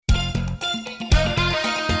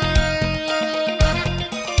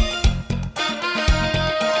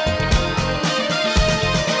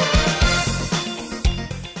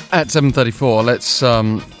At 7:34, let's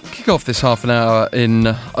kick off this half an hour in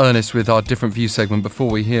earnest with our Different View segment before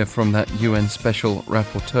we hear from that UN Special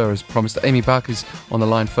Rapporteur as promised. Amy Bak is on the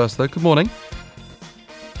line first, though. Good morning.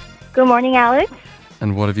 Good morning, Alex.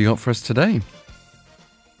 And what have you got for us today?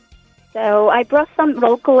 So I brought some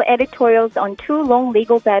local editorials on two long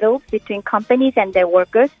legal battles between companies and their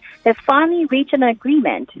workers that finally reached an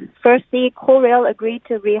agreement. Firstly, Korail agreed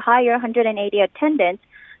to rehire 180 attendants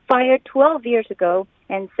fired 12 years ago.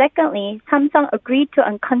 And secondly, Samsung agreed to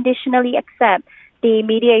unconditionally accept the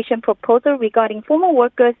mediation proposal regarding former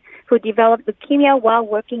workers who developed leukemia while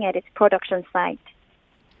working at its production site.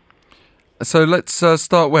 So let's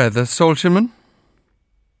start where? The Seoul Shinmun?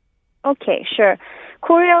 Okay, sure.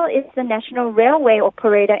 Korail is the national railway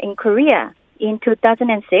operator in Korea. In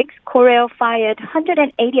 2006, Korail fired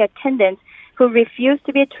 180 attendants who refused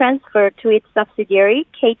to be transferred to its subsidiary,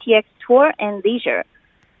 KTX Tour and Leisure.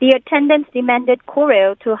 The attendants demanded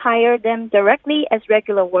Korail to hire them directly as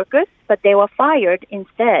regular workers, but they were fired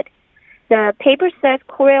instead. The paper says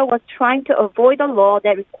Korail was trying to avoid a law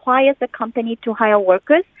that requires the company to hire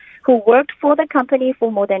workers who worked for the company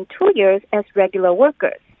for more than 2 years as regular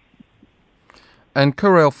workers. And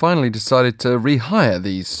Korail finally decided to rehire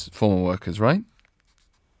these former workers, right?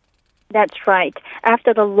 That's right.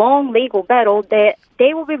 After the long legal battle, they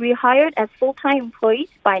will be rehired as full-time employees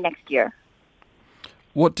by next year.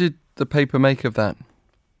 What did the paper make of that?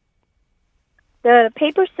 The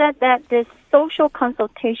paper said that this social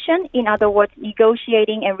consultation, in other words,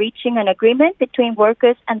 negotiating and reaching an agreement between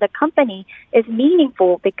workers and the company, is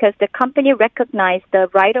meaningful because the company recognized the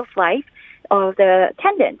right of life of the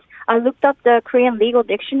attendants. I looked up the Korean legal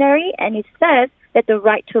dictionary, and it says that the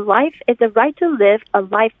right to life is the right to live a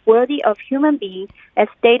life worthy of human beings, as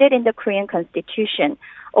stated in the Korean Constitution.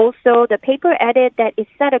 Also, the paper added that it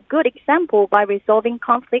set a good example by resolving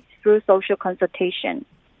conflicts through social consultation.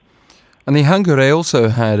 And the Hangul also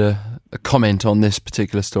had a comment on this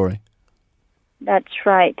particular story. That's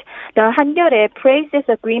right. The Hangul praised this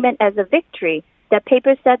agreement as a victory. The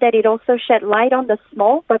paper said that it also shed light on the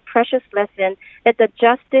small but precious lesson that the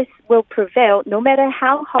justice will prevail no matter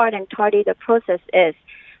how hard and tardy the process is.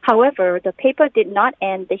 However, the paper did not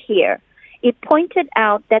end here. It pointed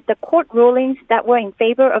out that the court rulings that were in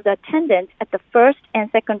favor of the attendants at the first and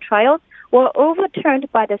second trials were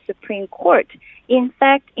overturned by the Supreme Court. In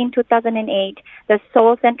fact, in 2008, the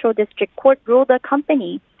Seoul Central District Court ruled that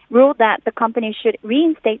the company should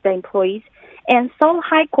reinstate the employees, and Seoul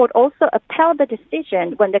High Court also upheld the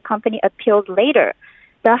decision when the company appealed later.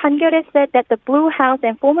 The Hangul said that the Blue House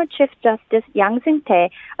and former Chief Justice Yang Seung-tae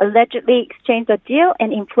allegedly exchanged a deal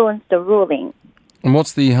and influenced the ruling. And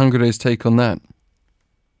what's the Hangul's take on that?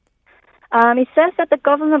 It says that the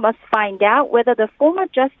government must find out whether the former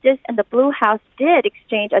justice and the Blue House did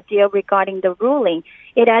exchange a deal regarding the ruling.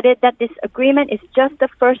 It added that this agreement is just the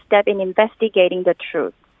first step in investigating the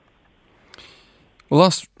truth. Well,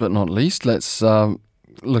 last but not least, let's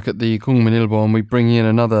look at the Kookmin-ilbo, and we bring in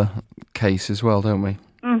another case as well, don't we?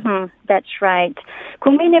 That's right.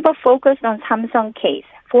 Kookmin-ilbo focused on Samsung case.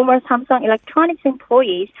 Former Samsung Electronics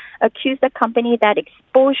employees accused the company that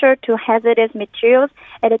exposure to hazardous materials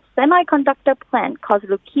at its semiconductor plant caused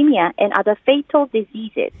leukemia and other fatal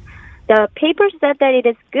diseases. The paper said that it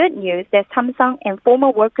is good news that Samsung and former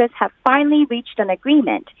workers have finally reached an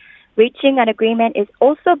agreement. Reaching an agreement is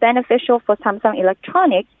also beneficial for Samsung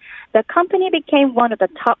Electronics. The company became one of the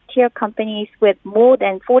top-tier companies with more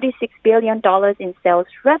than $46 billion in sales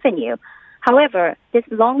revenue. However, this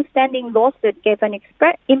long-standing lawsuit gave an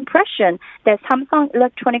impression that Samsung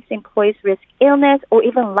Electronics employees risk illness or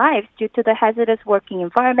even lives due to the hazardous working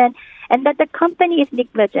environment, and that the company is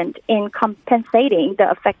negligent in compensating the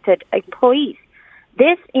affected employees.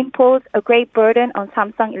 This imposed a great burden on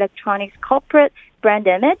Samsung Electronics' corporate brand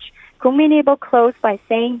image. Kookmin-ilbo closed by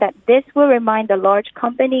saying that this will remind the large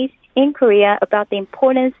companies in Korea about the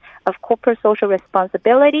importance of corporate social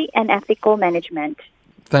responsibility and ethical management.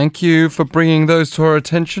 Thank you for bringing those to our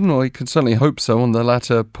attention. Well, we can certainly hope so on the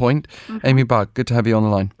latter point. Amy Bak, good to have you on the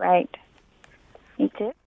line. Right. Me too.